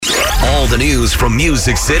All the news from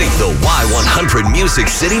Music City. The Y100 Music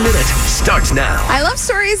City Minute starts now. I love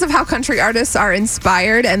stories of how country artists are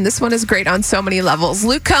inspired, and this one is great on so many levels.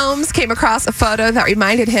 Luke Combs came across a photo that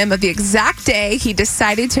reminded him of the exact day he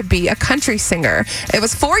decided to be a country singer. It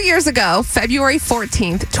was 4 years ago, February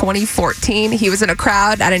 14th, 2014. He was in a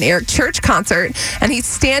crowd at an Eric Church concert, and he's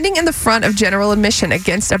standing in the front of general admission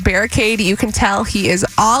against a barricade. You can tell he is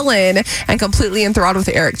all in and completely enthralled with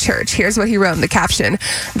Eric Church. Here's what he wrote in the caption.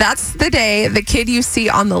 That's the day the kid you see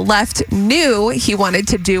on the left knew he wanted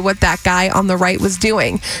to do what that guy on the right was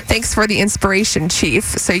doing. Thanks for the inspiration, Chief.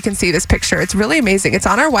 So you can see this picture. It's really amazing. It's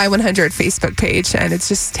on our Y100 Facebook page, and it's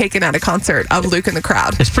just taken at a concert of Luke in the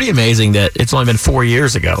crowd. It's pretty amazing that it's only been 4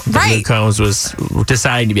 years ago that Luke Combs was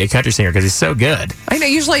deciding to be a country singer because he's so good. I know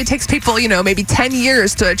usually it takes people, maybe 10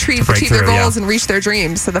 years to achieve their goals and reach their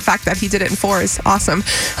dreams. So the fact that he did it in 4 is awesome.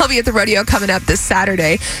 He'll be at the rodeo coming up this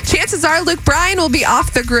Saturday. Chances are Luke Bryan will be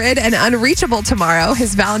off the grid and unreachable tomorrow.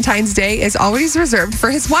 His Valentine's Day is always reserved for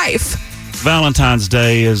his wife. Valentine's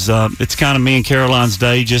Day is it's kind of me and Caroline's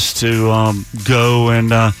day, just to go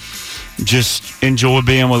and just enjoy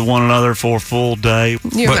being with one another for a full day.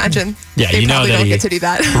 You imagine? Yeah, they probably don't get to do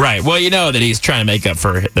that. Right. Well, you know that he's trying to make up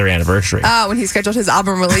for their anniversary. Oh, when he scheduled his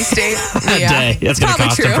album release date. Day. That's going to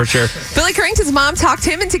cost him for sure. Billy Carrington's mom talked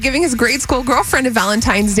him into giving his grade school girlfriend a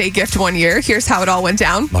Valentine's Day gift one year. Here's how it all went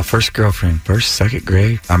down. My first girlfriend, second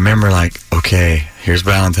grade. I remember okay, here's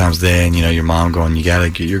Valentine's Day, and your mom going, you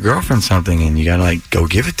gotta get your girlfriend something, and you gotta go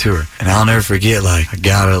give it to her. And I'll never forget, I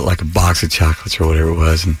got her a box of chocolates or whatever it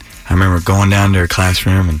was, and I remember going down to her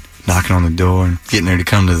classroom and knocking on the door and getting her to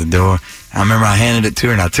come to the door. I remember I handed it to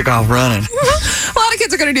her and I took off running. A lot of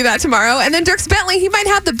kids are going to do that tomorrow. And then Dierks Bentley, he might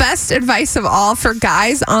have the best advice of all for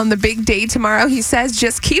guys on the big day tomorrow. He says,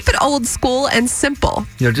 just keep it old school and simple.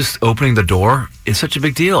 Just opening the door is such a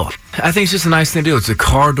big deal. I think it's just a nice thing to do. It's a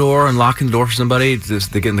car door, unlocking the door for somebody. They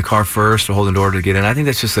get in the car first or hold the door to get in. I think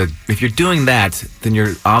that's just if you're doing that, then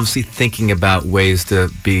you're obviously thinking about ways to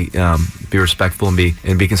be respectful and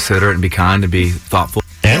be considerate and be kind and be thoughtful.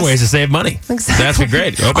 And ways to save money. Exactly. That's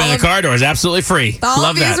great. Opening the car door is absolutely free. All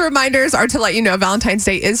Love of these reminders are to let you know Valentine's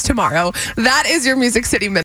Day is tomorrow. That is your Music City Minute.